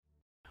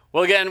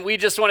Well, again, we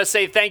just want to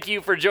say thank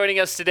you for joining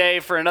us today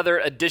for another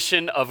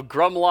edition of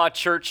Grumlaw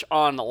Church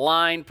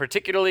Online.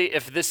 Particularly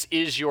if this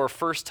is your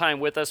first time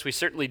with us, we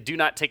certainly do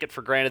not take it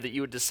for granted that you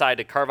would decide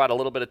to carve out a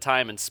little bit of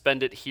time and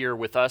spend it here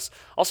with us.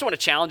 Also want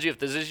to challenge you, if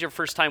this is your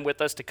first time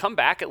with us, to come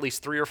back at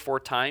least 3 or 4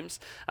 times.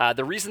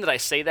 The reason that I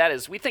say that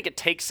is we think it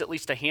takes at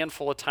least a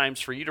handful of times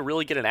for you to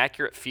really get an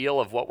accurate feel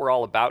of what we're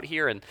all about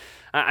here. And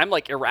I'm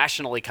like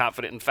irrationally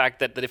confident, in fact,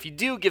 that if you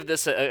do give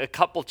this a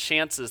couple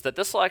chances, that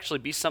this will actually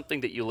be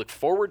something that you look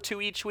forward to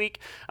each week,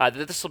 that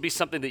this will be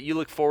something that you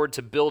look forward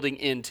to building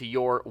into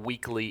your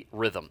weekly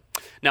rhythm.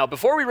 Now,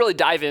 before we really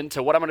dive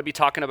into what I'm going to be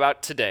talking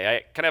about today,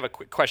 I kind of have a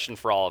quick question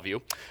for all of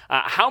you.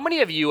 How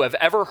many of you have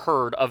ever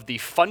heard of the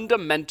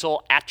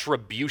fundamental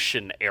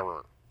attribution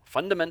error?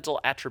 Fundamental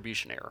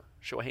attribution error.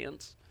 Show of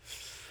hands.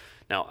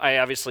 Now, I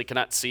obviously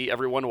cannot see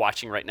everyone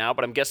watching right now,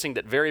 but I'm guessing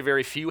that very,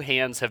 very few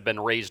hands have been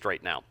raised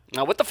right now.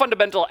 Now, what the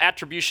fundamental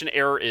attribution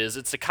error is,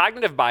 it's a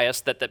cognitive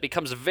bias that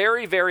becomes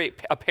very, very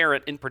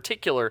apparent in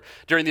particular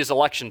during these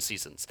election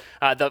seasons.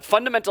 The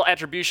fundamental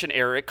attribution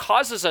error, it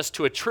causes us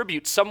to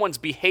attribute someone's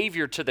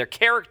behavior to their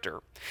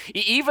character,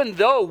 even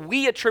though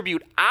we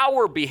attribute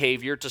our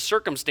behavior to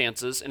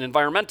circumstances and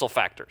environmental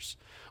factors.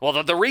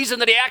 Well, the reason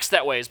that he acts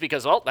that way is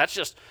because, well, that's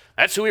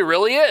who he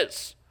really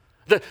is.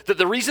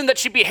 The reason that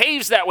she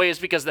behaves that way is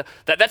because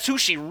that's who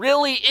she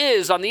really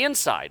is on the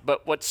inside.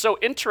 But what's so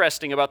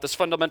interesting about this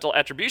fundamental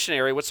attribution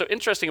area, what's so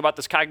interesting about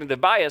this cognitive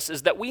bias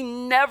is that we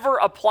never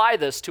apply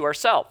this to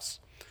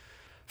ourselves.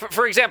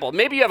 For example,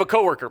 maybe you have a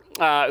coworker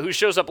who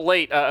shows up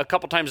late a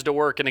couple times to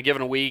work in a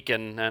given week,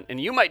 and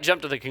you might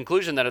jump to the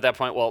conclusion that at that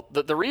point, well,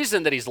 the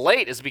reason that he's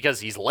late is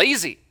because he's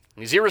lazy.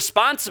 He's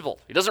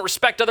irresponsible. He doesn't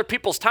respect other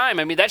people's time.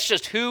 I mean, that's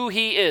just who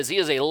he is. He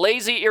is a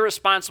lazy,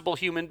 irresponsible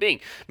human being.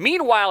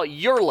 Meanwhile,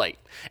 you're late.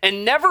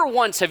 And never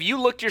once have you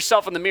looked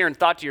yourself in the mirror and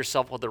thought to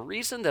yourself, well, the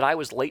reason that I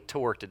was late to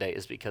work today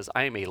is because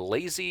I am a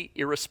lazy,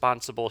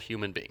 irresponsible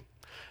human being.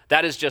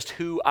 That is just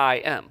who I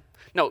am.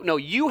 No,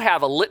 you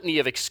have a litany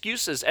of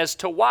excuses as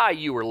to why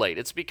you were late.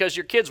 It's because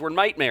your kids were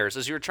nightmares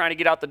as you were trying to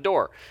get out the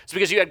door. It's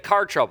because you had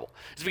car trouble.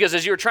 It's because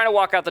as you were trying to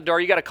walk out the door,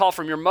 you got a call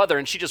from your mother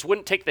and she just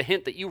wouldn't take the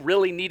hint that you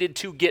really needed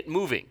to get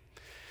moving.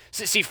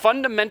 See,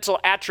 fundamental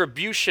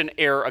attribution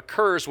error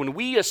occurs when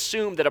we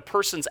assume that a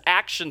person's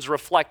actions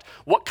reflect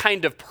what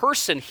kind of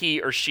person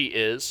he or she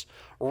is,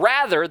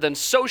 rather than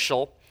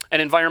social and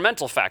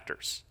environmental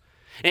factors.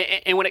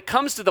 And when it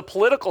comes to the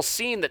political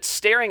scene that's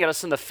staring at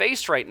us in the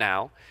face right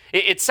now,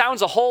 it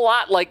sounds a whole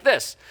lot like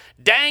this.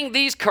 Dang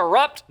these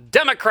corrupt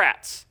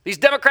Democrats. These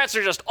Democrats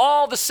are just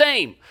all the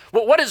same.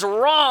 Well, what is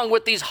wrong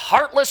with these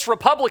heartless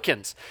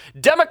Republicans?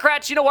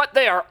 Democrats, you know what?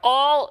 They are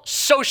all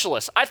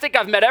socialists. I think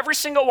I've met every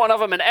single one of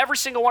them, and every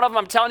single one of them,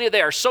 I'm telling you,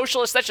 they are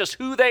socialists. That's just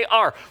who they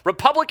are.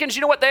 Republicans,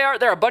 you know what they are?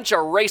 They're a bunch of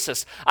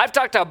racists. I've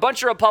talked to a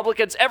bunch of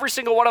Republicans, every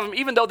single one of them,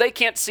 even though they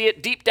can't see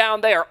it, deep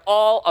down, they are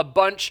all a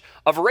bunch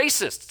of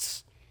racists.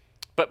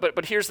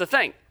 But here's the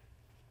thing.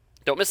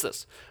 Don't miss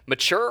this.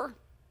 Mature,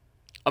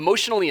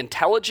 emotionally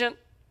intelligent,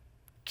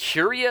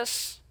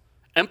 curious,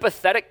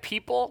 empathetic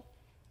people,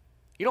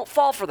 you don't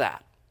fall for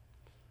that.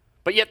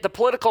 But yet the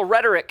political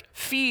rhetoric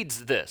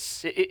feeds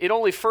this. It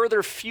only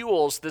further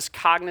fuels this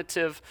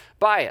cognitive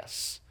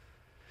bias.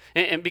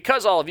 And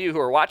because all of you who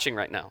are watching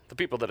right now, the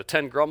people that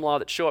attend Grumlaw,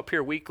 that show up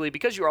here weekly,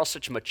 because you're all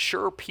such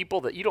mature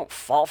people that you don't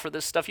fall for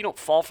this stuff, you don't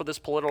fall for this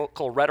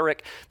political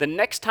rhetoric, the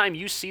next time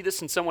you see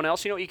this in someone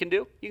else, you know what you can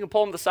do? You can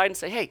pull them to the side and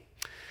say, hey,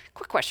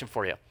 quick question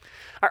for you.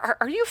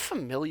 Are you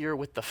familiar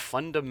with the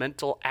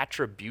fundamental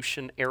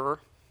attribution error?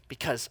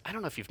 Because I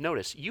don't know if you've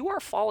noticed, you are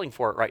falling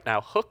for it right now,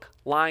 hook,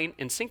 line,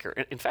 and sinker.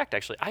 In fact,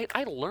 actually,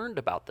 I learned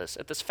about this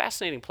at this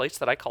fascinating place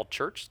that I call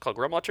church. It's called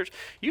Grumlaw Church.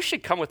 You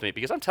should come with me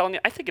because I'm telling you,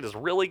 I think it is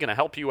really going to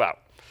help you out.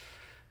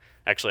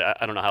 Actually,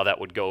 I don't know how that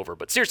would go over.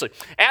 But seriously,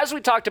 as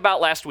we talked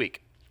about last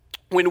week,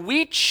 when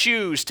we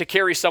choose to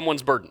carry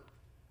someone's burden,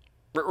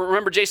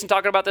 remember Jason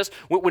talking about this?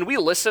 When we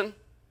listen,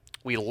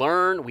 we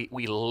learn,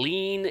 we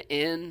lean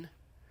in.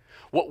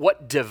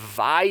 What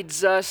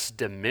divides us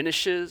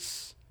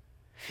diminishes.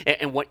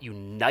 And what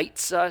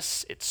unites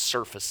us, it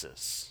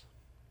surfaces.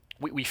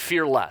 We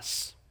fear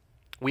less.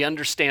 We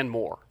understand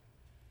more.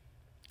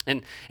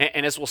 And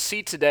as we'll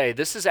see today,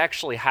 this is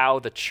actually how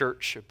the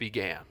church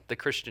began, the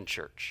Christian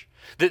church.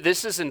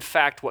 This is, in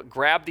fact, what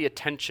grabbed the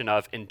attention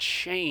of and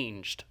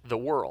changed the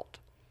world.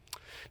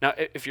 Now,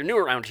 if you're new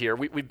around here,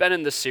 we've been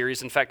in this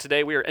series. In fact,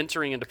 today we are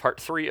entering into part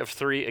 3 of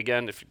 3,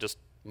 again, if you just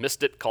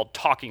missed it, called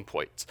Talking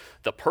Points,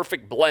 the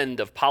perfect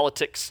blend of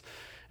politics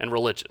and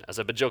religion. As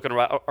I've been joking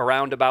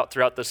around about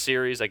throughout this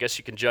series, I guess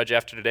you can judge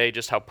after today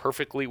just how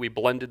perfectly we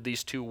blended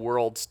these two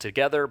worlds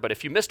together. But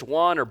if you missed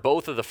one or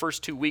both of the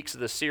first 2 weeks of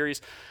this series,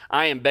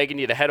 I am begging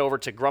you to head over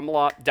to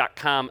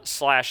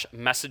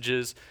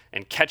grumlaw.com/messages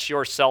and catch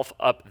yourself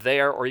up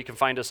there, or you can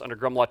find us under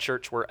Grumlaw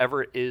Church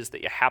wherever it is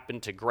that you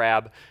happen to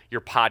grab your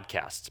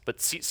podcasts.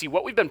 But see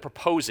what we've been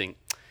proposing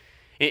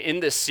in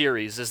this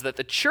series is that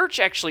the church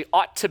actually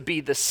ought to be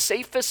the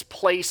safest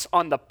place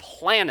on the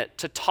planet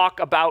to talk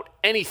about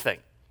anything,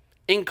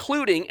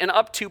 including and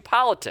up to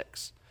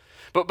politics.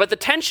 But the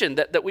tension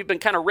that we've been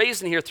kind of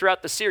raising here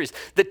throughout the series,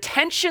 the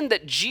tension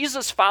that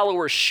Jesus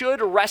followers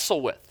should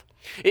wrestle with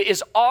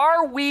is,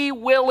 are we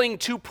willing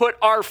to put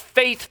our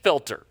faith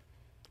filter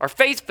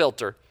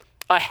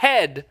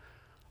ahead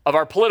of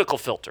our political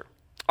filter?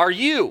 Are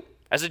you,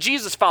 as a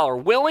Jesus follower,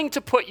 willing to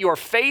put your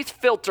faith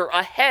filter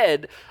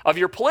ahead of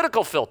your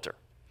political filter?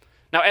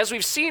 Now, as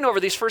we've seen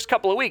over these first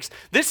couple of weeks,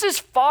 this is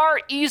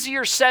far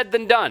easier said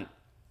than done.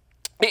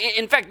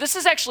 In fact, this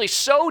is actually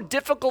so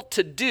difficult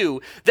to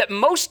do that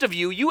most of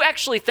you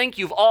actually think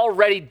you've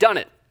already done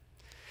it.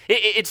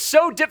 It's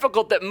so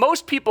difficult that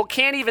most people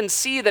can't even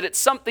see that it's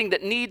something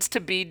that needs to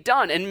be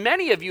done. And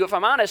many of you, if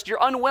I'm honest, you're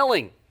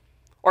unwilling.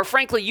 Or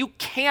frankly, you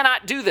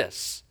cannot do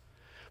this.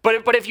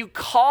 But if you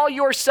call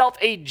yourself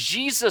a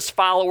Jesus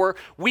follower,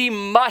 we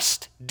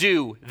must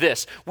do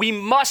this. We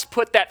must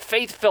put that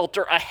faith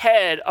filter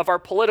ahead of our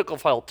political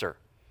filter.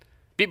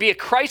 Be a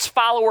Christ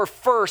follower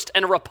first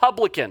and a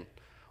Republican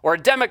or a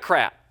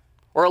Democrat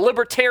or a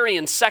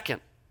libertarian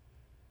second.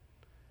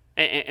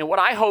 And what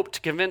I hope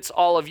to convince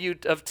all of you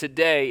of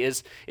today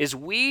is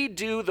we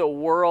do the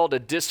world a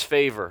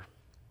disfavor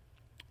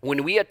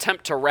when we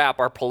attempt to wrap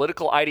our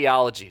political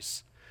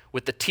ideologies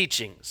with the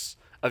teachings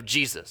of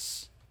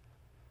Jesus.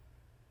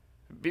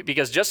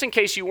 Because just in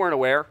case you weren't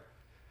aware,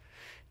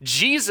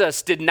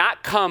 Jesus did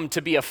not come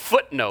to be a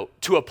footnote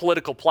to a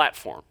political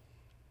platform.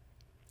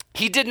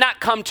 He did not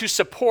come to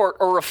support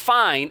or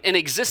refine an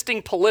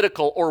existing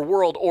political or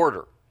world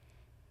order.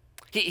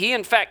 He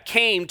in fact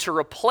came to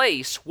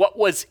replace what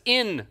was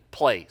in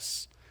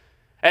place.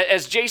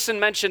 As Jason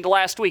mentioned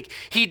last week,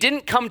 he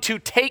didn't come to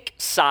take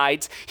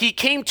sides, he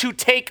came to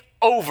take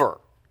over.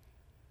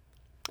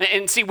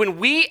 And see, when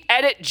we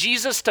edit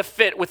Jesus to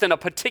fit within a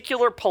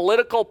particular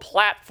political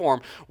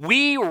platform,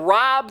 we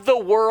rob the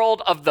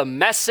world of the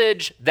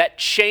message that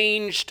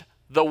changed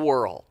the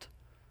world.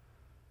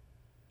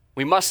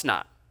 We must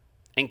not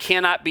and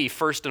cannot be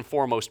first and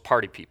foremost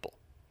party people.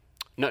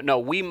 No,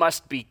 we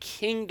must be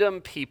kingdom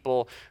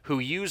people who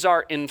use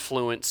our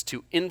influence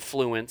to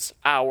influence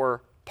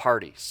our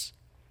parties.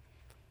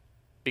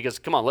 Because,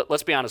 come on,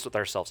 let's be honest with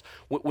ourselves.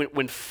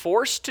 When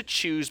forced to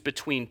choose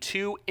between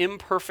two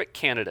imperfect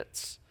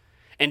candidates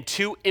and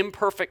two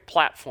imperfect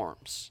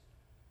platforms,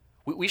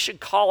 we should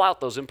call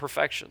out those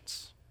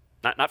imperfections.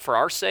 Not for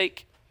our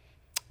sake,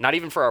 not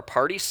even for our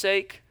party's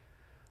sake,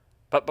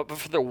 but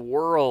for the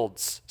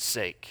world's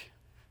sake.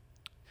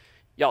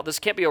 Y'all, this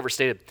can't be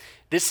overstated.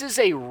 This is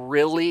a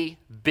really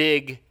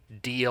big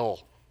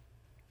deal.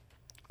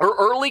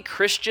 Early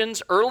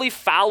Christians, early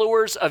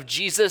followers of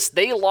Jesus,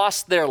 they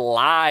lost their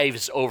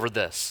lives over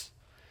this.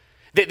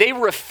 They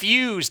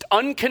refused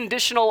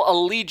unconditional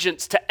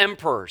allegiance to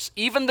emperors,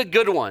 even the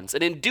good ones.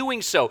 And in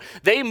doing so,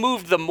 they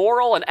moved the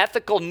moral and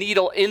ethical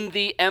needle in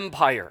the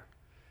empire.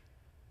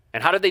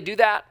 And how did they do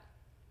that?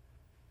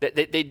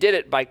 They did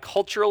it by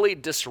culturally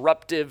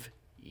disruptive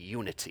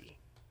unity,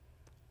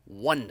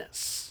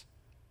 oneness.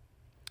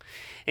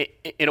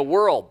 In a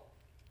world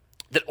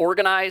that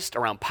organized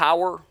around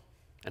power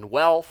and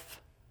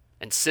wealth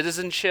and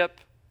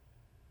citizenship,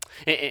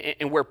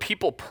 and where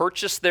people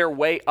purchase their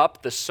way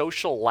up the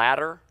social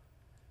ladder,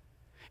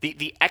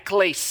 the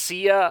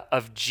ecclesia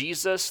of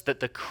Jesus, that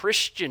the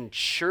Christian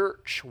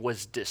church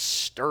was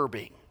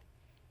disturbing.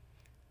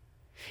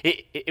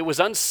 It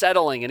was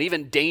unsettling and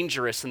even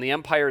dangerous in the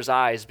empire's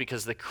eyes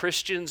because the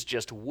Christians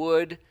just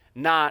would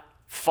not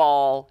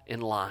fall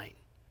in line.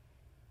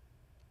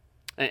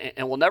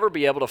 And we'll never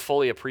be able to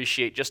fully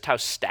appreciate just how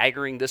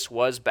staggering this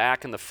was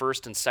back in the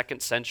 1st and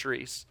 2nd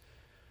centuries,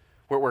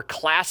 where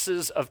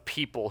classes of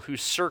people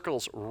whose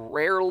circles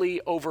rarely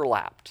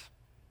overlapped,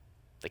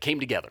 they came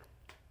together.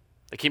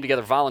 They came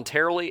together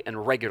voluntarily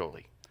and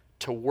regularly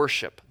to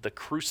worship the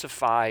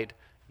crucified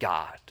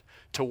God,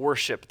 to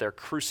worship their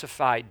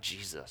crucified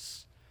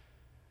Jesus.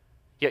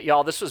 Yet,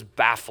 y'all, this was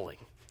baffling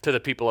to the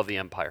people of the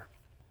empire.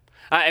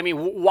 I mean,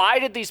 why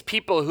did these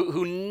people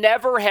who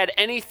never had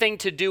anything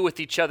to do with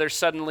each other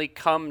suddenly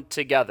come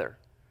together?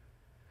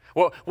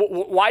 Well,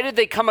 why did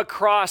they come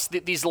across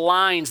these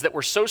lines that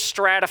were so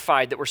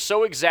stratified, that were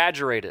so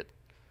exaggerated?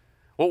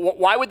 Well,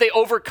 why would they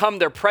overcome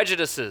their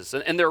prejudices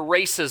and their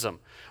racism?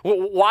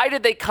 Why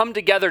did they come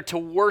together to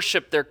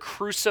worship their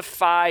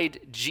crucified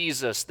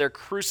Jesus, their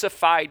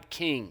crucified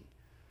King?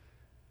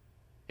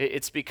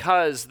 It's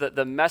because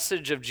the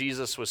message of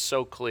Jesus was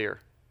so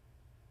clear.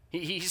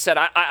 He said,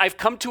 I've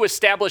come to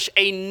establish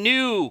a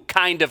new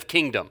kind of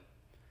kingdom.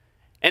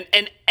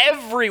 And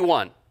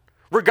everyone,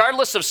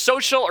 regardless of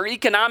social or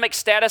economic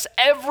status,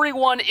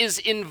 everyone is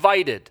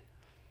invited.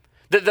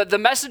 The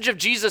message of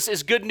Jesus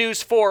is good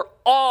news for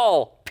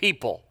all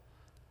people.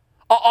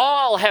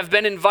 All have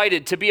been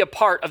invited to be a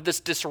part of this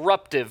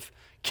disruptive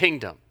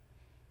kingdom.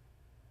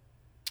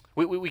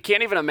 We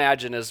can't even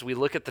imagine, as we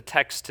look at the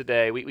text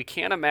today, we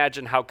can't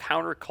imagine how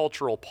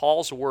countercultural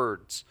Paul's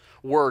words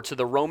were to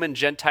the Roman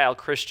Gentile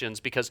Christians,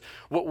 because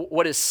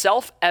what is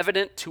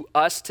self-evident to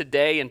us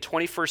today in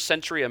 21st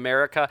century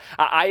America,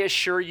 I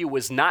assure you,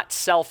 was not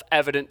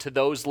self-evident to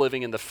those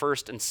living in the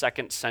 1st and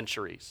 2nd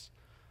centuries.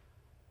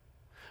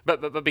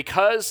 But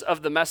because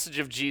of the message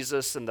of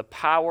Jesus and the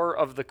power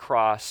of the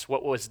cross,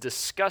 what was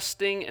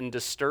disgusting and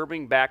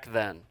disturbing back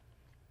then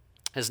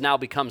has now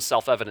become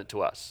self-evident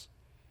to us.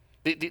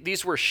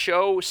 These were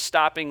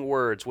show-stopping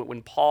words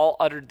when Paul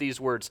uttered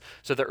these words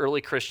to the early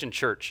Christian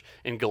church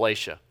in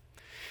Galatia.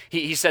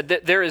 He said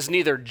that there is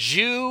neither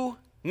Jew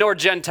nor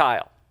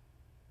Gentile.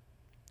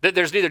 That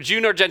there's neither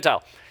Jew nor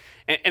Gentile.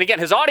 And again,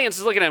 his audience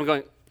is looking at him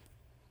going,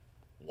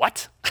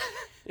 what?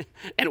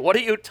 And what are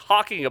you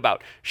talking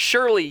about?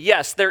 Surely,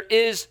 yes, there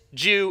is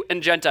Jew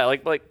and Gentile.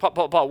 Like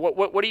Paul,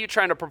 what are you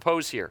trying to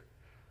propose here?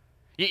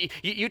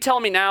 You tell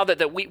me now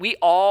that we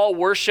all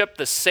worship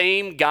the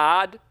same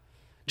God?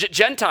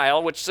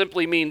 Gentile, which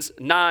simply means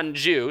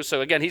non-Jew.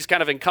 So again, he's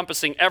kind of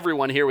encompassing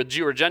everyone here with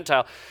Jew or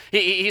Gentile.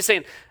 He's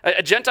saying,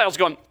 a Gentile's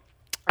going,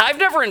 I've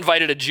never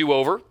invited a Jew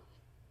over.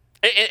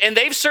 And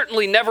they've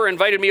certainly never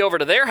invited me over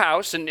to their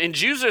house. And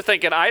Jews are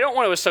thinking, I don't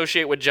want to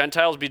associate with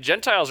Gentiles, because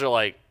Gentiles are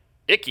like,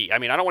 icky. I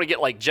mean, I don't want to get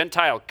like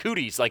Gentile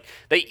cooties. Like,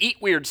 they eat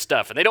weird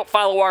stuff and they don't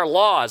follow our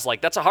laws. Like,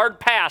 that's a hard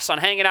pass on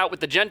hanging out with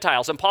the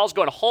Gentiles. And Paul's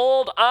going,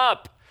 hold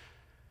up.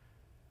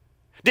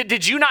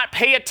 Did you not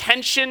pay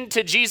attention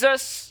to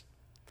Jesus?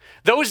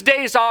 Those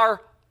days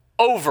are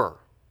over.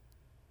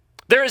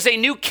 There is a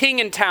new king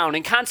in town,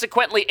 and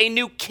consequently, a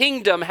new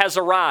kingdom has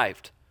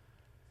arrived.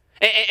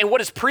 And what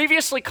has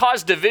previously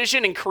caused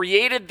division and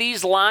created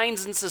these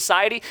lines in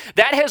society,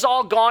 that has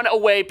all gone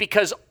away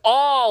because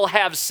all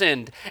have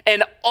sinned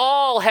and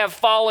all have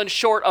fallen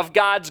short of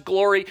God's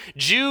glory,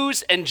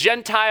 Jews and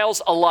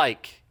Gentiles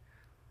alike.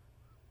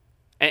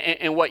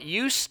 And what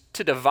used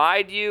to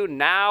divide you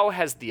now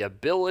has the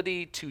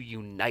ability to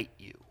unite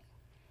you.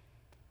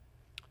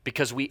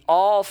 Because we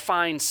all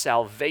find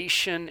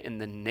salvation in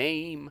the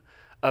name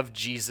of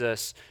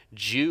Jesus,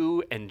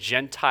 Jew and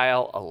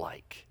Gentile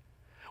alike.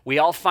 We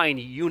all find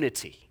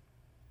unity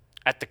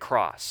at the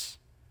cross.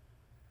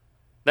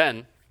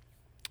 Then,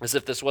 as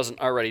if this wasn't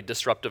already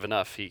disruptive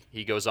enough,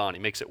 he goes on. He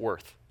makes it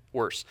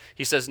worse.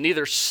 He says,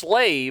 neither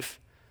slave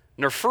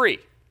nor free.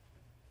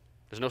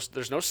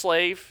 There's no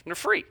slave nor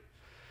free.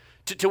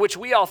 To which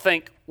we all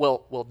think,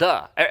 well,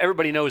 duh.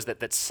 Everybody knows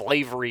that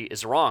slavery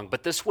is wrong.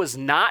 But this was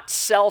not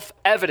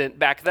self-evident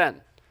back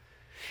then.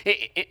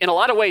 In a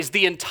lot of ways,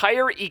 the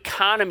entire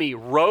economy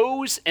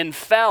rose and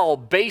fell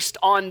based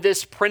on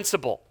this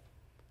principle.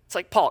 It's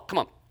like, Paul, come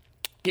on.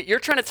 You're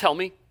trying to tell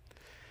me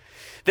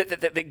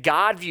that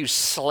God views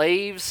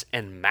slaves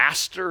and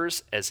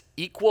masters as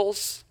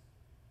equals?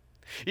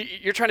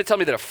 You're trying to tell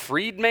me that a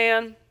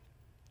freedman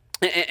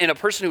and a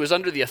person who is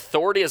under the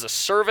authority as a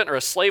servant or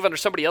a slave under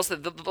somebody else,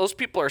 that those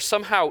people are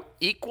somehow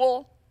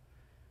equal?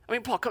 I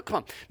mean, Paul, come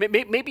on.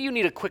 Maybe you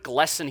need a quick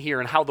lesson here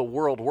in how the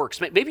world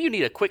works. Maybe you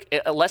need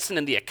a lesson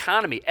in the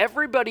economy.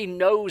 Everybody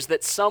knows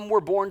that some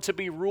were born to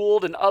be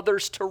ruled and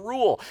others to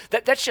rule.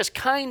 That's just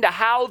kind of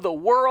how the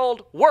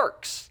world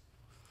works.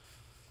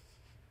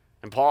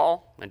 And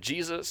Paul and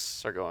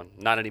Jesus are going,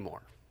 not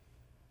anymore.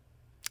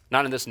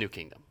 Not in this new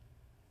kingdom.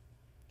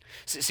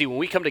 See, when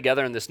we come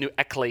together in this new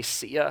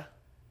ecclesia,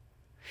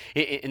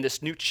 in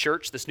this new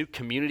church, this new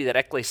community, that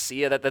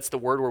ecclesia, that's the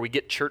word where we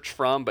get church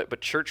from,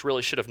 but church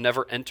really should have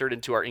never entered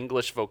into our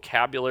English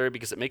vocabulary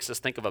because it makes us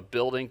think of a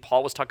building.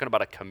 Paul was talking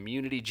about a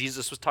community.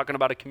 Jesus was talking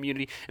about a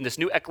community. In this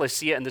new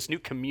ecclesia and this new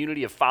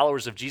community of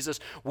followers of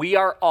Jesus, we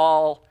are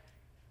all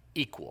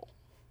equal.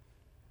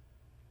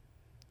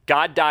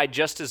 God died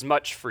just as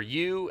much for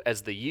you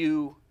as the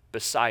you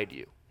beside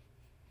you.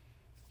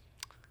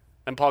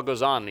 And Paul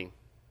goes on and he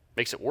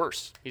makes it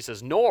worse. He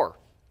says, nor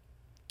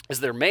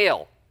is there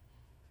male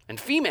and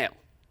female.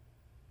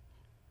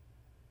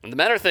 And the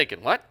men are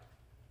thinking, what?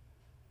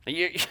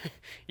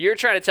 You're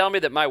trying to tell me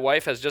that my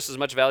wife has just as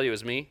much value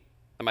as me?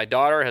 That my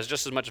daughter has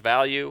just as much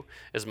value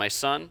as my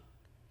son?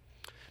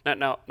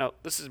 Now,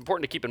 this is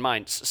important to keep in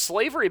mind.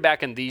 Slavery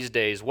back in these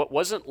days, what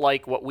wasn't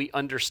like what we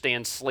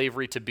understand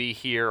slavery to be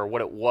here or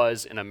what it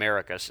was in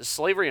America.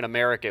 Slavery in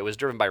America, it was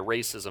driven by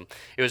racism.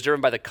 It was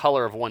driven by the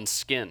color of one's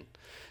skin.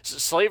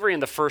 Slavery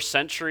in the first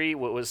century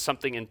was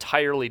something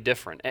entirely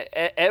different.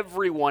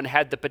 Everyone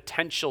had the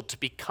potential to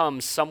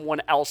become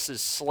someone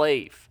else's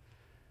slave.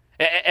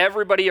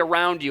 Everybody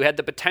around you had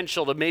the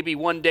potential to maybe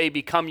one day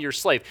become your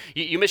slave.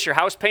 You miss your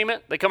house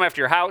payment, they come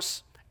after your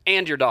house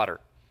and your daughter.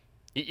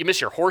 You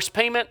miss your horse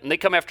payment, and they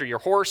come after your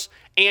horse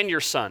and your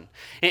son.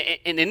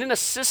 And in a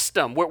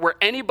system where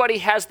anybody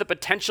has the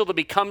potential to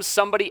become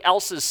somebody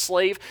else's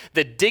slave,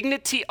 the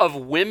dignity of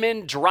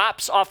women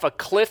drops off a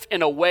cliff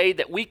in a way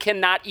that we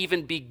cannot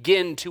even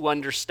begin to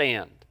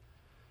understand.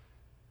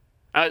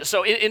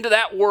 So into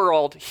that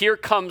world, here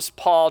comes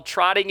Paul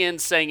trotting in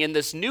saying, in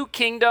this new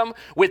kingdom,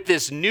 with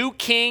this new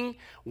king,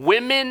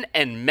 women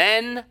and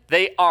men,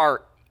 they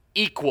are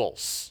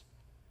equals.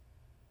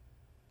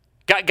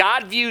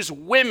 God views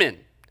women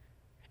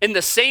in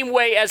the same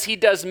way as he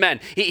does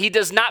men. He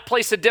does not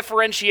place a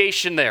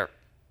differentiation there.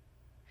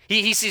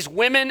 He sees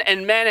women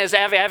and men as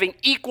having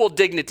equal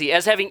dignity,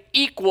 as having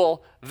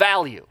equal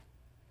value.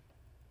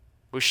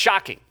 It was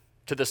shocking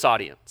to this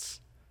audience.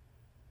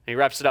 And he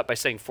wraps it up by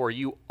saying, for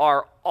you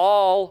are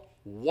all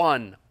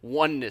one,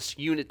 oneness,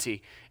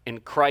 unity in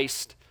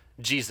Christ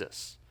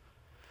Jesus.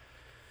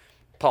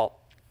 Paul,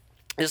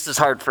 this is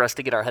hard for us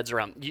to get our heads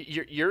around.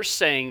 You're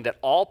saying that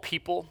all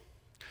people,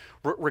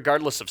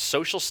 regardless of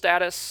social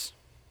status,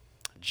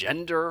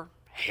 gender,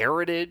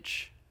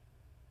 heritage,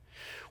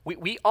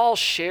 we all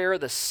share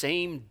the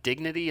same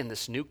dignity in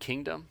this new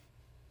kingdom?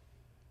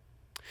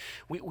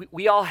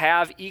 We all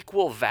have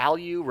equal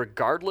value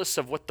regardless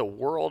of what the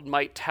world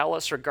might tell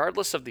us,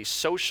 regardless of these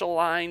social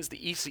lines,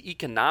 the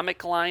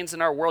economic lines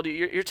in our world.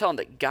 You're telling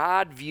that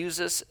God views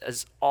us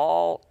as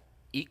all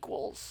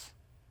equals?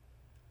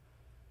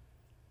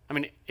 I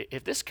mean,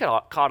 if this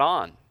caught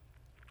on,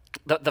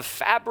 the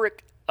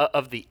fabric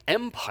of the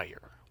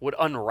empire would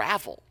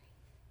unravel.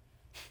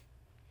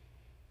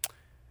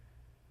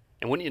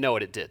 And wouldn't you know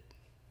it did?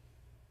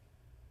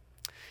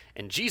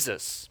 And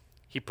Jesus,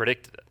 he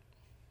predicted it.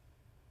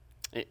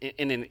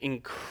 In an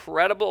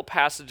incredible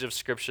passage of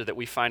scripture that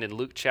we find in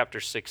Luke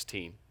chapter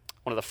 16,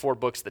 one of the 4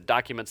 books that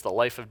documents the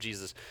life of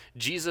Jesus,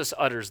 Jesus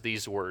utters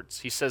these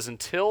words. He says,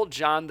 "Until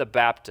John the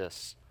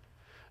Baptist,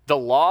 the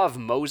law of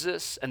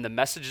Moses and the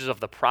messages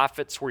of the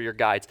prophets were your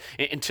guides."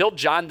 Until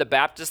John the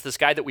Baptist, this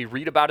guy that we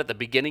read about at the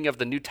beginning of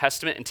the New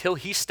Testament, until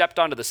he stepped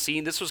onto the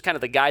scene, this was kind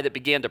of the guy that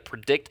began to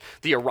predict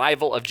the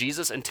arrival of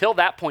Jesus. Until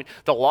that point,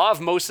 the law of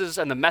Moses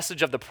and the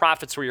message of the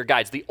prophets were your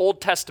guides. The Old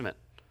Testament,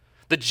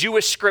 the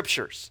Jewish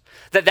scriptures,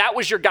 that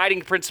was your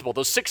guiding principle.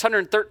 Those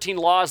 613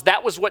 laws,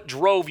 that was what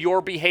drove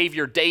your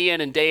behavior day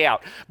in and day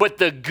out. But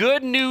the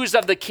good news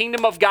of the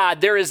kingdom of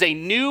God, there is a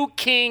new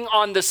king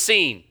on the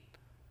scene.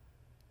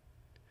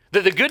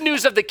 The good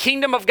news of the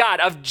kingdom of God,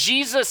 of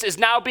Jesus, is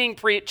now being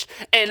preached,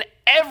 and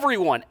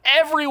everyone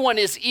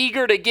is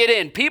eager to get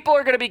in. People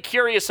are going to be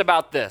curious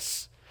about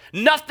this.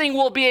 Nothing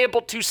will be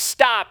able to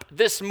stop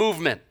this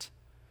movement.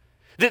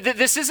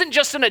 This isn't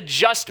just an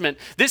adjustment.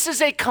 This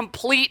is a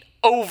complete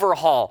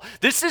overhaul.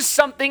 This is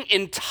something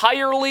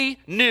entirely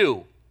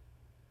new.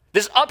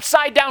 This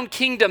upside down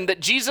kingdom that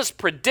Jesus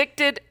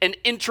predicted and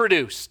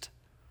introduced.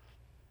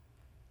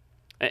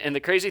 And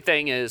the crazy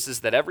thing is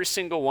that every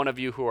single one of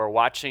you who are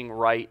watching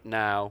right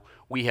now,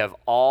 we have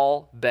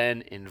all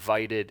been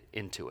invited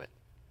into it.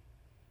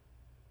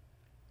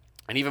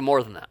 And even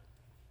more than that,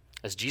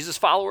 as Jesus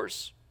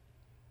followers,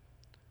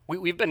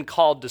 we've been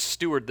called to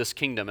steward this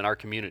kingdom in our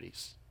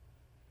communities,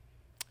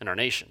 in our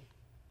nation,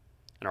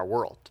 in our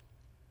world.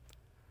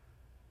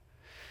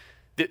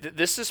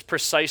 This is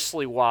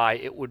precisely why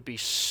it would be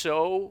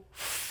so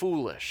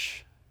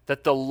foolish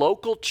that the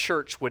local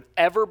church would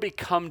ever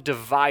become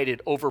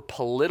divided over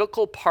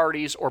political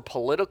parties or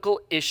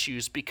political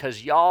issues,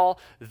 because y'all,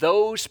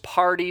 those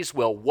parties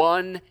will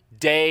one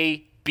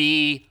day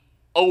be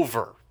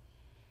over.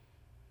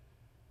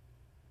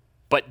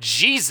 But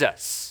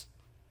Jesus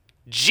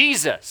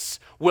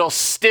will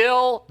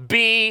still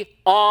be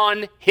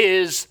on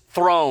his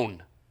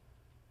throne.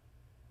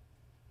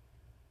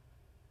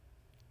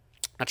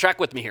 Now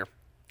track with me here.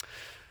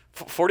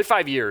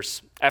 45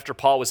 years after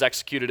Paul was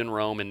executed in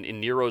Rome,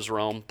 in Nero's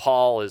Rome,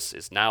 Paul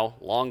is now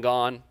long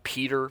gone.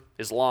 Peter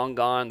is long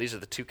gone. These are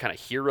the two kind of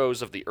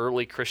heroes of the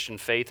early Christian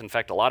faith. In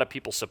fact, a lot of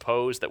people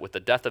suppose that with the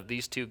death of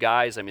these two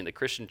guys, the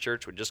Christian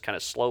church would just kind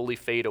of slowly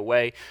fade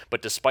away.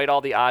 But despite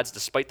all the odds,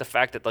 despite the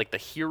fact that the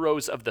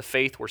heroes of the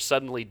faith were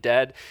suddenly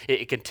dead,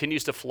 it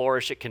continues to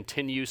flourish. It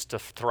continues to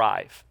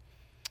thrive.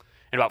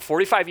 And about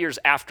 45 years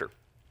after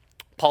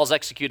Paul's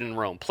executed in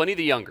Rome, Pliny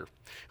the Younger,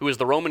 who was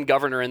the Roman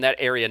governor in that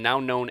area now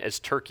known as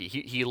Turkey,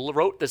 he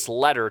wrote this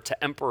letter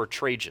to Emperor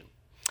Trajan.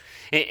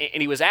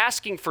 And he was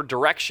asking for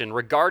direction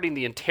regarding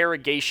the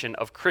interrogation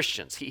of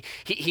Christians.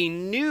 He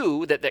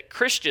knew that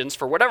Christians,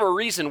 for whatever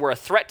reason, were a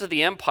threat to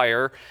the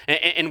empire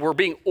and were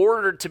being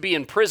ordered to be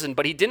in prison,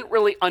 but he didn't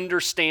really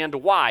understand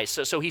why.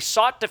 So he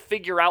sought to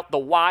figure out the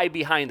why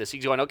behind this.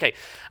 He's going, okay,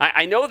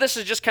 I know this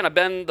has just kind of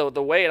been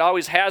the way it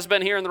always has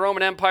been here in the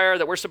Roman Empire,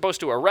 that we're supposed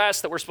to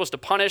arrest, that we're supposed to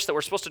punish, that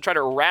we're supposed to try to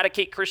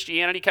eradicate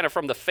Christianity kind of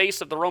from the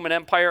face of the Roman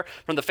Empire,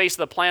 from the face of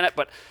the planet,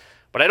 but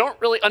I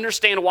don't really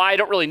understand why. I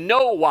don't really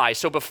know why.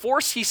 So before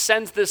he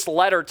sends this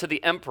letter to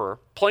the emperor,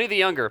 Pliny the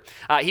Younger,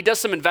 he does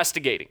some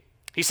investigating.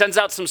 He sends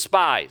out some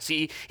spies.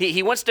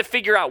 He wants to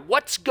figure out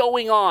what's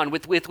going on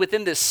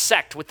within this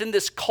sect, within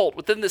this cult,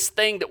 within this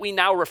thing that we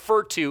now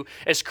refer to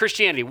as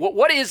Christianity.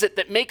 What is it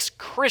that makes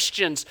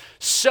Christians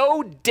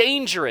so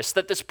dangerous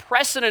that this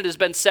precedent has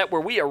been set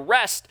where we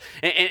arrest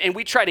and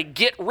we try to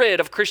get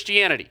rid of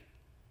Christianity?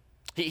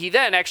 He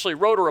then actually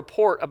wrote a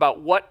report about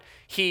what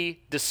he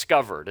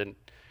discovered. And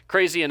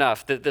crazy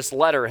enough that this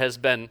letter has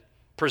been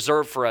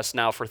preserved for us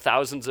now for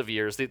thousands of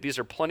years. These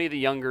are Pliny the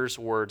Younger's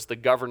words, the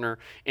governor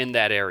in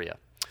that area.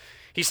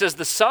 He says,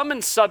 the sum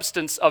and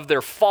substance of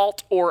their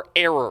fault or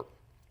error.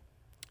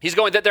 He's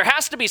going that there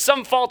has to be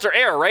some fault or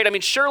error,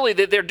 right? Surely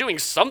they're doing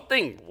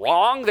something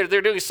wrong.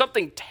 They're doing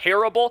something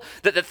terrible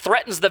that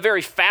threatens the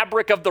very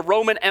fabric of the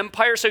Roman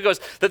Empire. So he goes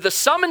that the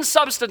sum and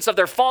substance of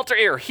their fault or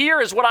error, here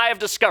is what I have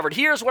discovered.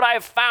 Here's what I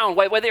have found,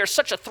 why they are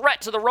such a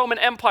threat to the Roman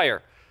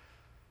Empire.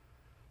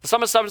 The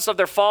sum and substance of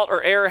their fault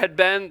or error had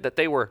been that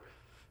they were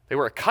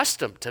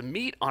accustomed to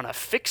meet on a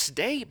fixed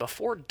day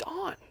before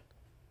dawn.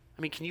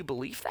 Can you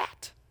believe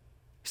that?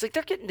 He's like,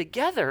 they're getting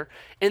together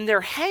and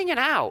they're hanging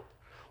out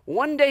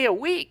one day a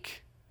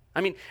week.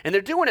 I mean, and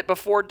they're doing it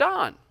before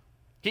dawn.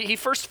 He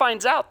first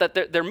finds out that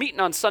they're meeting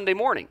on Sunday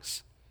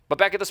mornings. But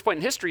back at this point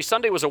in history,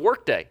 Sunday was a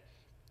work day.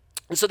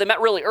 And so they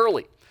met really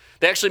early.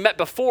 They actually met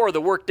before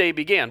the work day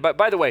began. But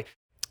by the way,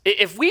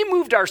 if we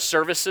moved our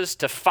services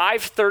to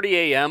 5:30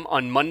 a.m.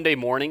 on Monday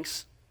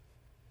mornings,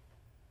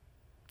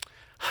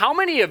 how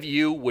many of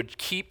you would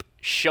keep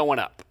showing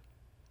up?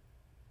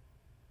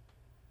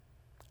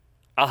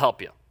 I'll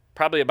help you.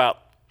 Probably about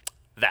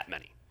that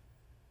many.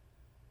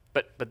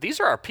 But these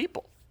are our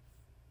people.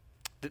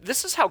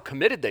 This is how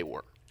committed they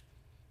were.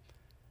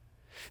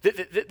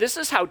 This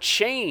is how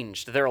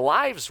changed their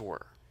lives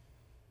were.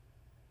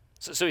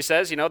 So he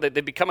says, they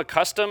become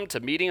accustomed to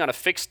meeting on a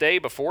fixed day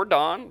before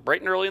dawn,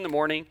 bright and early in the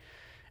morning.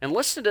 And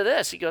listen to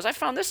this. He goes, I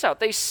found this out.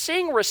 They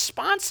sing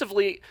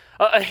responsively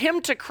a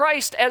hymn to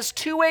Christ as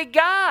to a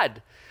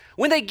God.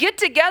 When they get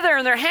together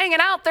and they're hanging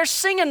out, they're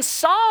singing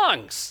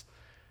songs.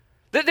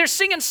 They're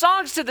singing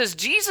songs to this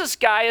Jesus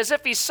guy as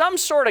if he's some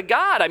sort of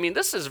God. I mean,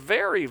 this is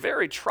very,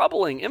 very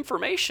troubling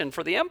information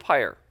for the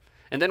empire.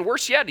 And then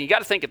worse yet, you got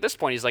to think at this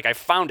point, he's like, I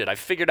found it. I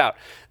figured out.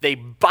 They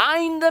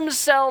bind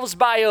themselves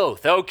by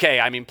oath.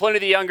 Okay, I mean, Pliny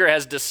the Younger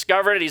has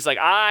discovered it. He's like,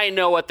 I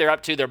know what they're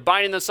up to. They're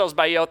binding themselves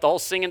by oath. The whole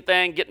singing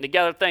thing, getting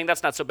together thing,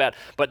 that's not so bad.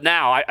 But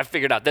now I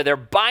figured out that they're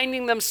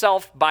binding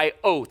themselves by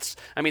oaths.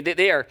 I mean,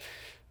 they are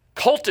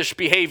cultish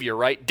behavior,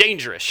 right?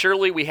 Dangerous.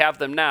 Surely we have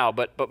them now.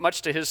 But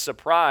much to his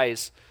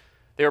surprise,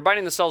 they were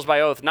binding themselves by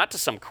oath, not to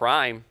some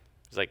crime.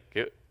 He's like,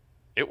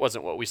 it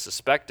wasn't what we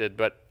suspected,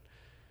 but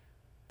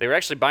they were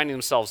actually binding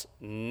themselves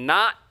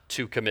not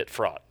to commit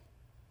fraud,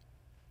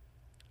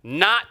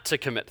 not to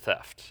commit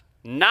theft,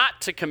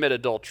 not to commit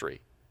adultery,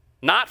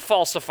 not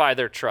falsify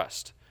their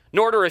trust,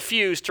 nor to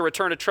refuse to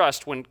return a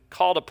trust when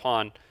called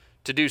upon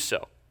to do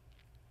so.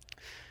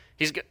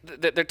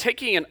 They're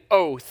taking an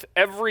oath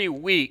every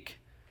week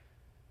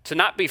to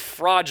not be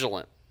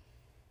fraudulent,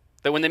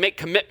 that when they make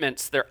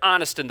commitments, they're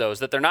honest in those,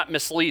 that they're not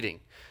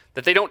misleading,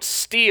 that they don't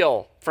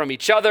steal from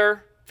each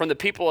other, from the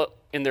people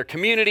in their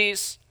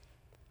communities,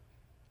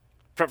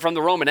 from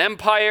the Roman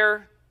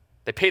Empire.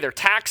 They pay their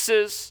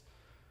taxes.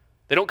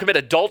 They don't commit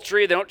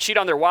adultery. They don't cheat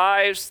on their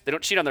wives. They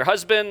don't cheat on their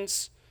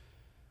husbands.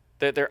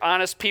 They're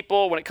honest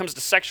people when it comes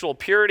to sexual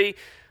purity.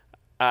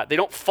 They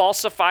don't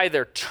falsify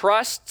their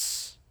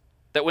trusts.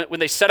 That when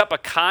they set up a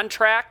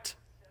contract,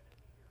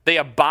 they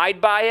abide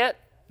by it.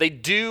 They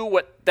do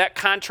what that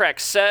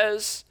contract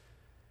says,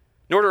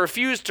 nor to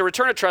refuse to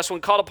return a trust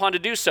when called upon to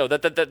do so.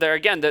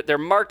 That they're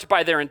marked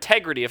by their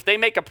integrity. If they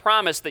make a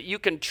promise, that you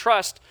can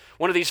trust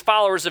one of these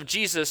followers of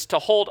Jesus to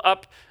hold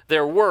up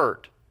their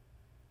word.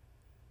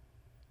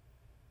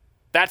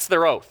 That's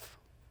their oath.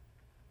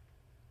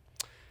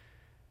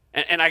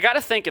 And I got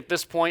to think at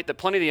this point that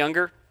Pliny the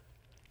Younger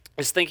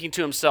is thinking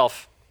to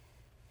himself,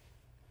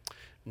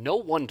 no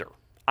wonder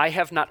I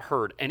have not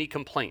heard any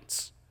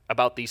complaints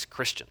about these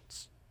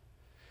Christians.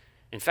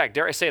 In fact,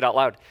 dare I say it out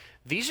loud,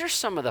 these are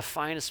some of the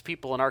finest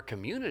people in our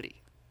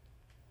community.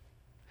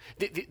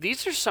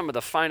 These are some of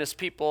the finest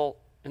people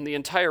in the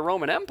entire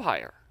Roman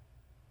Empire.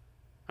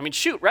 I mean,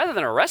 shoot, rather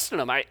than arresting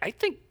them, I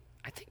think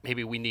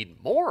maybe we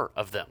need more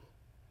of them.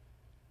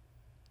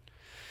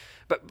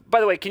 But by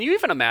the way, can you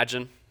even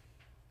imagine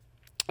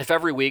if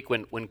every week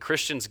when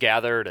Christians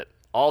gathered at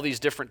all these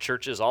different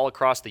churches all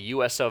across the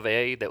US of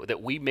A,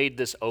 that we made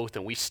this oath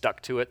and we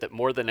stuck to it, that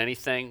more than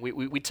anything,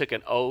 we took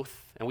an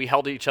oath and we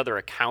held each other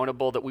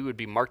accountable, that we would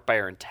be marked by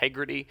our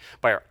integrity,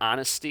 by our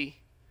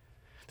honesty,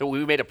 that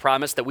we made a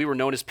promise that we were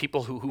known as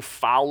people who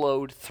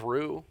followed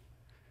through.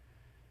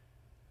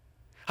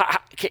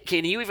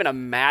 Can you even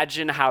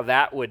imagine how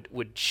that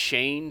would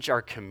change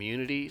our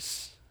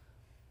communities,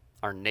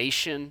 our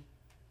nation,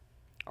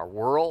 our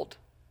world?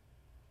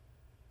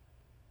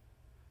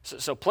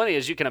 So Pliny,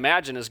 as you can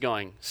imagine, is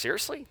going,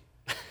 seriously?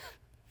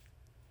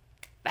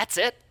 That's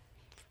it?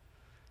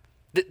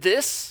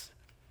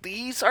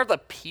 These are the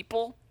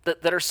people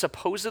that are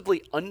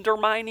supposedly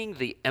undermining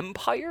the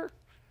empire?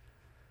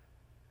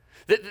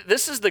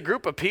 This is the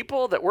group of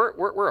people that we're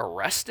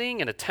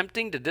arresting and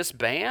attempting to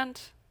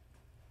disband?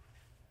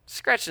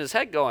 Scratching his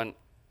head going,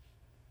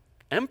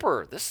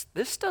 Emperor,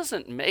 this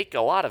doesn't make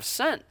a lot of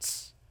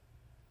sense.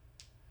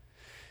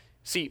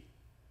 See,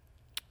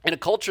 in a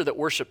culture that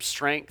worships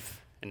strength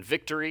and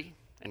victory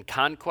and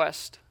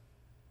conquest,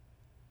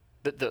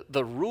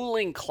 the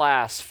ruling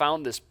class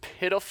found this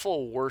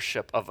pitiful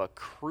worship of a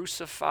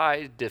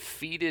crucified,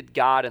 defeated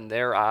God in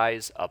their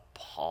eyes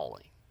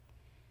appalling.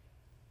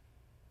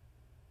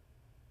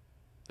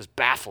 It was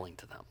baffling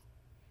to them.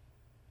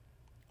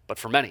 But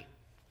for many,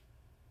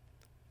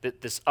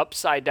 this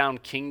upside-down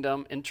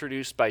kingdom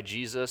introduced by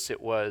Jesus,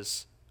 it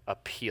was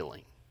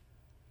appealing.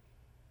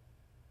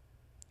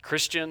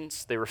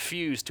 Christians, they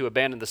refused to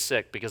abandon the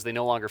sick because they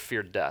no longer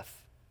feared death.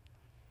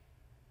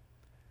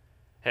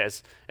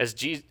 As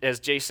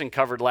Jason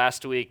covered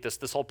last week,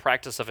 this whole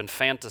practice of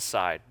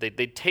infanticide,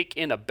 they'd take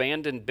in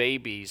abandoned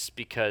babies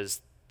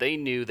because they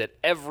knew that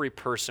every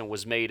person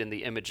was made in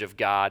the image of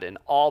God and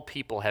all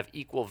people have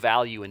equal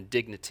value and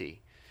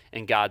dignity.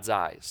 in God's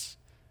eyes.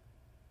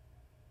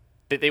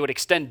 They would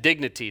extend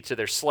dignity to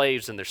their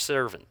slaves and their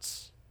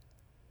servants.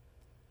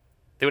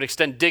 They would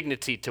extend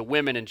dignity to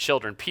women and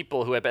children,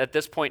 people who at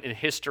this point in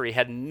history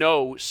had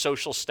no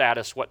social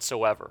status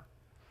whatsoever.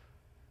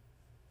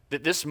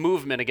 That this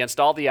movement against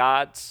all the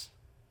odds,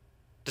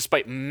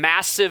 despite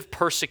massive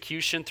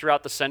persecution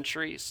throughout the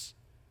centuries,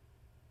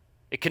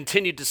 it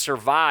continued to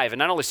survive, and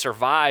not only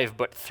survive,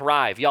 but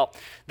thrive. Y'all,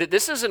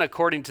 this isn't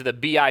according to the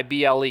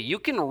Bible. You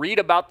can read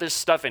about this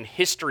stuff in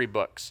history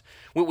books.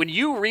 When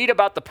you read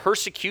about the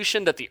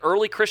persecution that the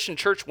early Christian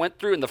church went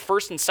through in the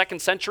 1st and 2nd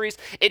centuries,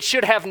 it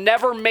should have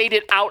never made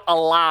it out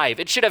alive.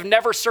 It should have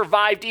never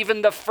survived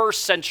even the 1st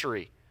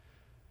century.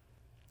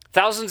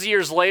 Thousands of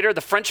years later, the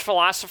French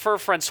philosopher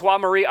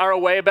François-Marie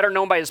Arouet, better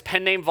known by his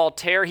pen name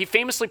Voltaire, he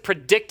famously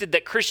predicted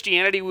that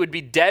Christianity would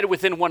be dead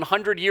within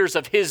 100 years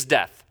of his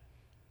death.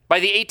 By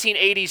the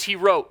 1880s, he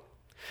wrote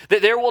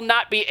that there will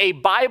not be a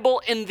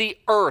Bible in the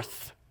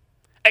earth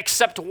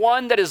except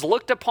one that is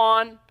looked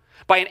upon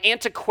by an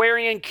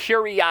antiquarian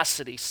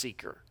curiosity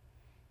seeker.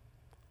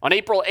 On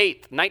April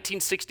 8th,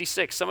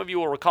 1966, some of you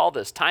will recall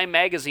this, Time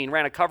magazine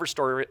ran a cover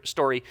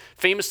story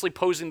famously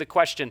posing the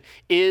question,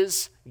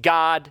 is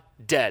God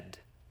dead?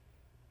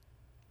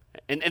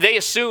 And they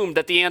assumed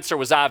that the answer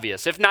was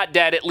obvious. If not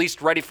dead, at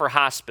least ready for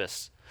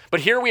hospice.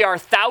 But here we are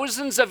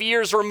thousands of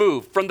years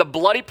removed from the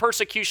bloody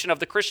persecution of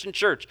the Christian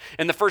church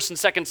in the 1st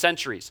and 2nd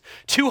centuries.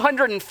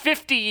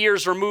 250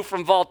 years removed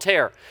from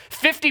Voltaire.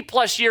 50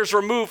 plus years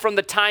removed from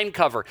the Time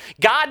cover.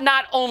 God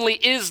not only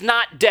is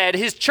not dead,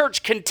 his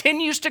church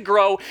continues to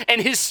grow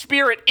and his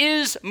spirit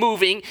is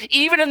moving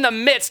even in the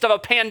midst of a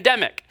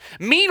pandemic.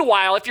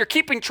 Meanwhile, if you're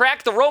keeping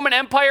track, the Roman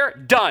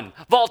Empire, done.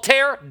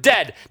 Voltaire,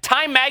 dead.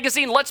 Time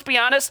magazine, let's be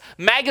honest,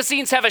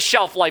 magazines have a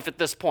shelf life at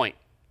this point.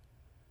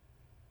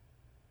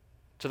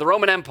 To the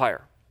Roman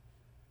Empire,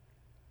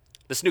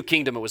 this new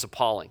kingdom, it was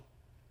appalling.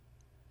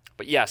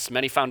 But yes,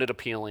 many found it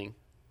appealing.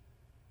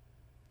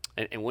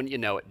 And wouldn't you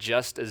know it,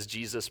 just as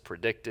Jesus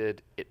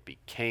predicted, it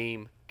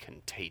became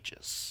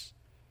contagious.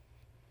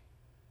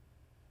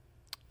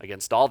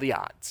 Against all the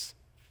odds,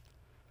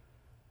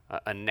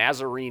 a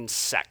Nazarene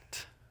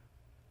sect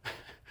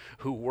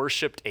who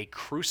worshiped a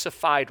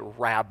crucified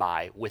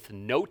rabbi with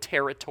no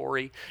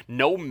territory,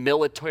 no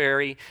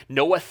military,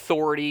 no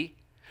authority,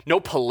 no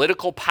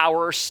political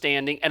power or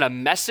standing, and a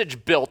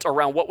message built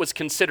around what was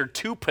considered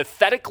two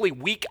pathetically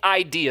weak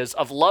ideas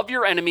of love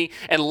your enemy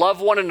and love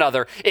one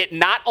another. It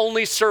not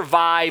only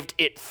survived,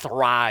 it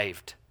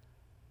thrived.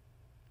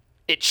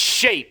 It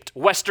shaped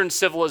Western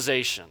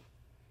civilization.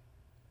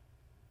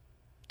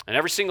 And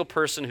every single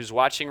person who's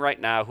watching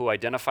right now who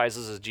identifies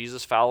as a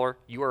Jesus follower,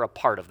 you are a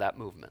part of that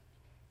movement.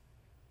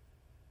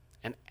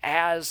 And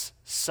as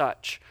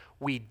such,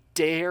 we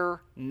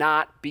dare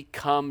not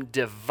become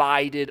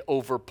divided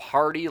over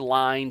party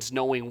lines,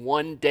 knowing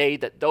one day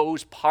that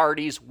those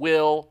parties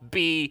will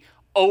be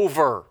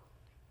over.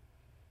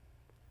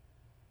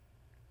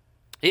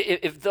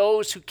 If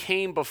those who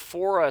came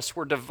before us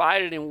were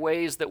divided in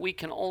ways that we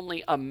can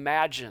only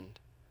imagine,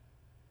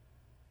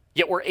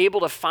 yet we're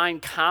able to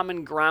find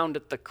common ground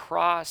at the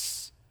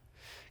cross,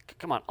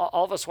 come on,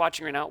 all of us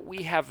watching right now,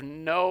 we have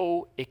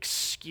no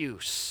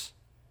excuse.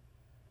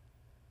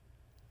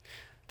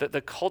 The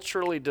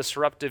culturally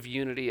disruptive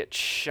unity, it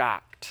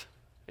shocked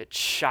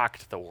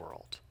the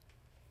world.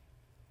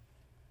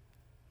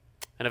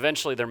 And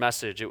eventually their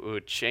message, it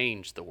would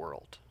change the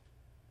world.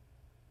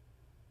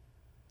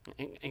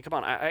 And come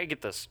on, I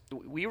get this.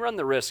 We run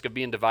the risk of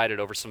being divided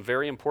over some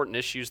very important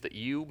issues that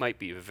you might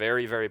be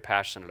very, very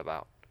passionate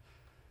about.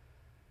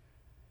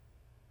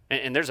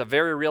 And there's a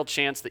very real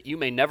chance that you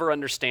may never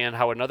understand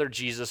how another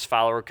Jesus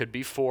follower could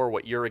be for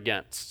what you're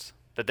against,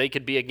 that they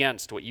could be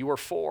against what you are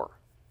for.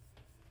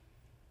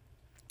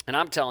 And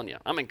I'm telling you,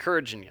 I'm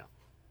encouraging you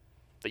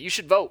that you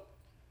should vote.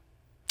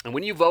 And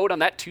when you vote on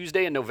that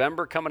Tuesday in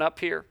November coming up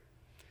here,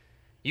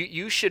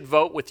 you should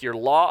vote with your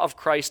law of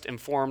Christ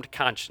informed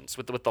conscience,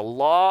 with the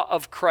law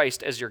of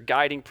Christ as your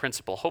guiding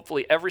principle.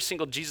 Hopefully every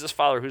single Jesus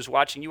follower who's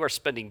watching, you are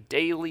spending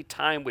daily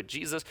time with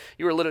Jesus.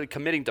 You are literally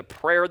committing to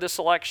prayer this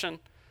election.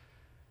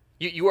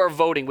 You are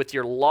voting with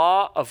your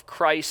law of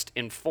Christ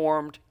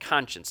informed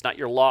conscience, not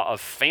your law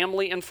of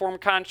family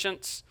informed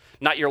conscience,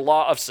 not your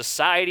law of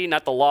society,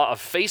 not the law of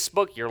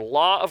Facebook, your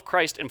law of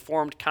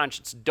Christ-informed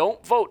conscience.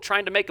 Don't vote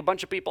trying to make a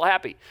bunch of people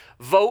happy.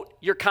 Vote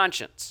your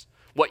conscience,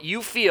 what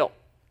you feel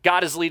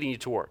God is leading you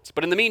towards.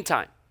 But in the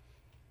meantime,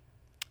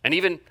 and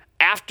even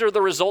after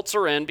the results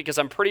are in, because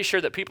I'm pretty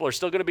sure that people are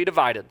still going to be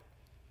divided,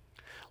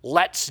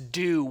 let's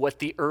do what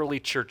the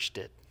early church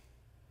did.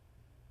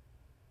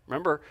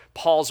 Remember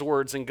Paul's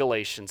words in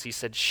Galatians. He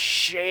said,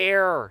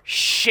 share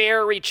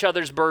each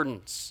other's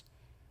burdens.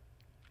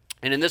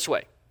 And in this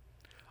way,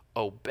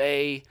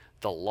 obey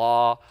the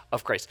law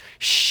of Christ.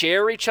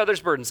 Share each other's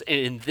burdens. And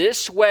in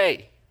this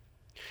way,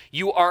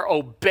 you are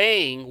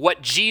obeying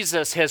what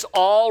Jesus has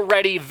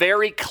already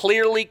very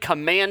clearly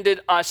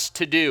commanded us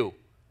to do.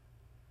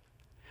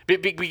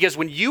 Because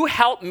when you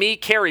help me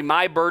carry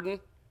my burden,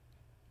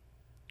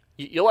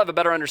 you'll have a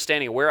better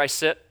understanding of where I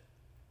sit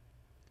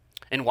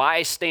and why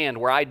I stand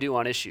where I do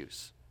on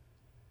issues.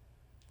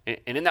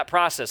 And in that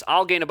process,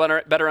 I'll gain a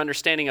better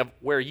understanding of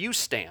where you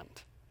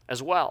stand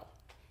as well.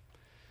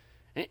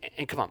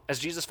 And come on, as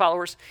Jesus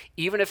followers,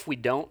 even if we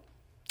don't,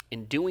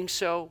 in doing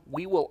so,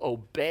 we will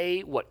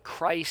obey what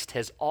Christ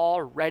has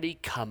already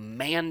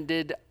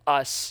commanded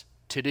us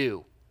to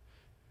do.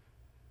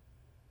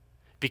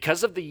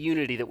 Because of the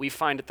unity that we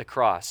find at the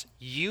cross,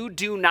 you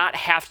do not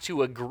have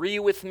to agree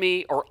with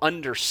me or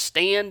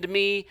understand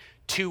me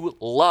to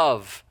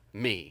love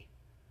me.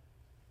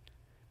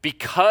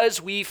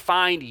 Because we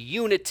find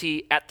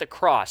unity at the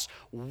cross,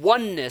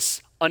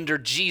 oneness under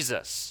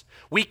Jesus,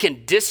 we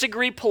can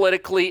disagree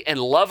politically and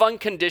love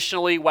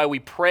unconditionally while we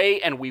pray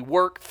and we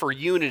work for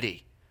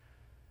unity.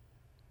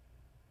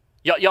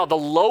 Y'all, the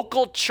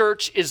local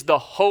church is the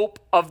hope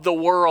of the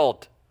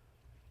world.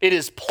 It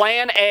is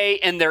plan A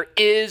and there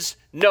is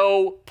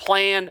no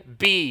plan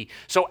B.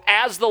 So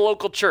as the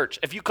local church,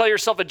 if you call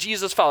yourself a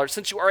Jesus follower,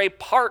 since you are a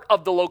part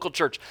of the local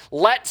church,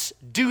 let's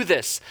do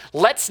this.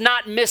 Let's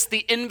not miss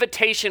the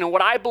invitation and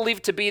what I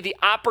believe to be the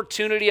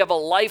opportunity of a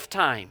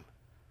lifetime.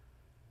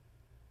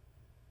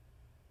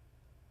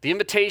 The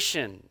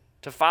invitation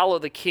to follow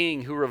the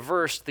King who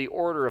reversed the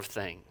order of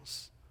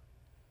things.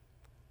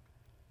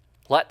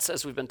 Let's,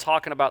 as we've been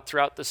talking about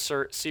throughout this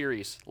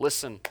series,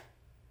 listen.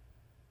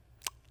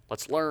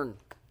 Let's learn,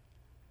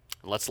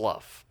 and let's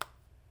love.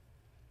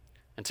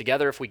 And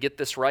together, if we get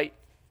this right,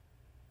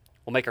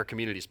 we'll make our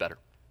communities better.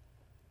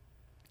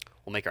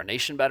 We'll make our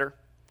nation better.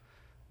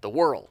 The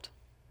world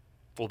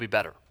will be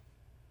better.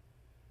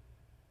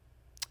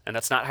 And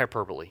that's not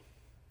hyperbole.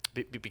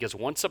 Because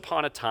once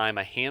upon a time,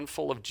 a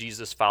handful of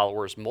Jesus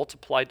followers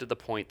multiplied to the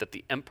point that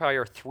the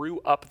empire threw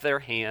up their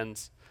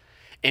hands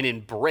and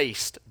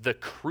embraced the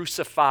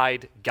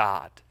crucified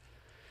God.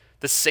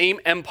 The same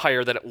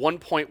empire that at one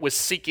point was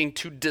seeking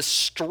to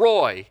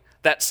destroy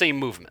that same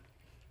movement.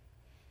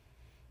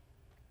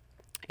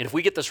 And if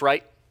we get this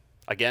right,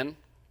 again,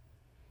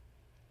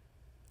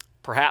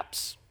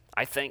 perhaps,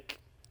 I think,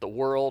 the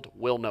world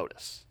will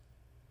notice.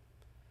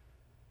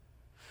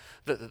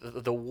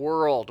 The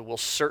world will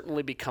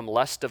certainly become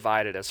less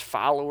divided as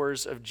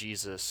followers of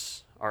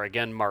Jesus are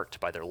again marked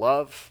by their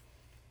love,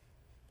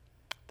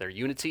 their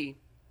unity,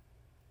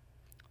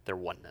 their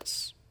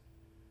oneness.